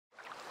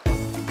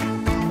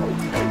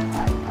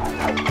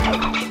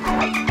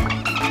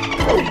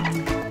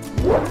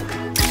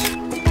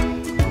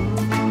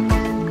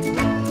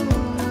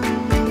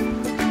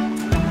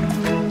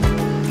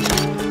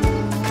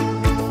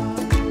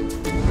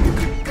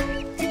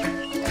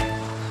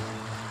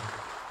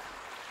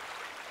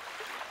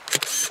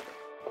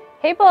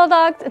Hey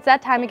Bulldogs, it's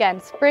that time again,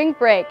 spring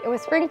break. And when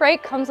spring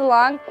break comes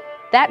along,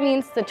 that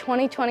means the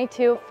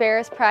 2022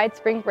 Ferris Pride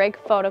Spring Break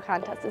Photo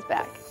Contest is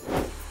back.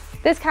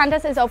 This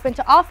contest is open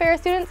to all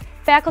Ferris students,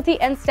 faculty,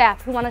 and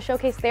staff who want to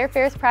showcase their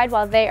Ferris Pride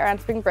while they are on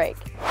spring break.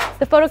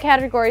 The photo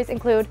categories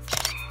include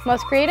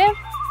most creative,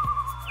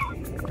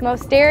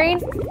 most daring,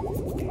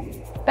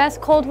 best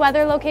cold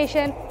weather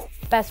location,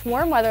 best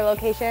warm weather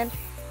location,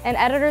 and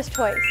editor's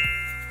choice.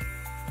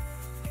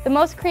 The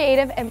most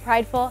creative and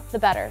prideful, the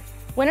better.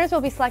 Winners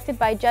will be selected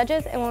by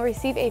judges and will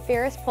receive a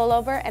Ferris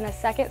pullover and a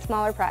second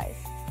smaller prize.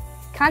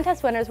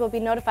 Contest winners will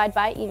be notified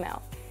by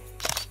email.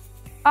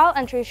 All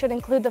entries should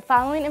include the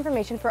following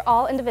information for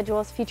all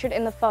individuals featured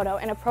in the photo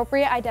and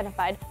appropriate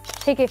identified.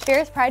 Take a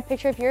Ferris Pride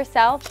picture of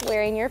yourself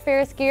wearing your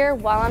Ferris gear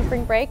while on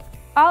spring break.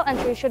 All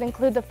entries should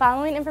include the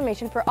following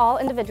information for all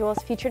individuals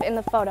featured in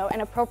the photo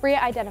and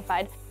appropriate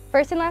identified.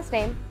 First and last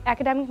name,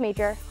 academic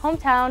major,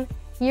 hometown,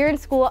 year in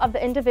school of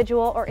the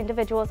individual or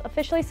individuals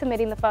officially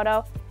submitting the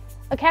photo,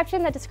 a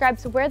caption that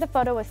describes where the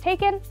photo was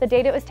taken, the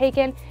date it was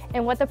taken,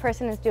 and what the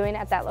person is doing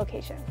at that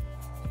location.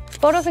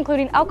 Photos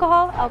including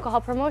alcohol, alcohol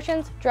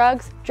promotions,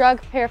 drugs,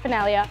 drug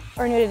paraphernalia,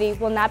 or nudity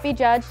will not be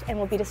judged and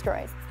will be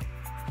destroyed.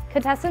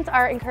 Contestants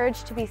are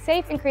encouraged to be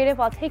safe and creative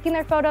while taking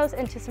their photos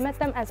and to submit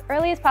them as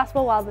early as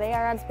possible while they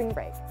are on spring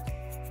break.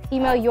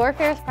 Email your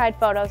Ferris Pride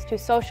photos to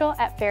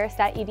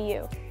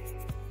social@ferris.edu.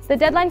 The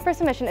deadline for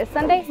submission is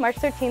Sunday, March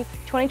 13th,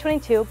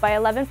 2022 by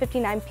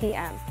 11:59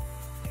 p.m.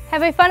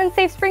 Have a fun and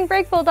safe spring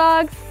break,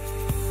 Bulldogs!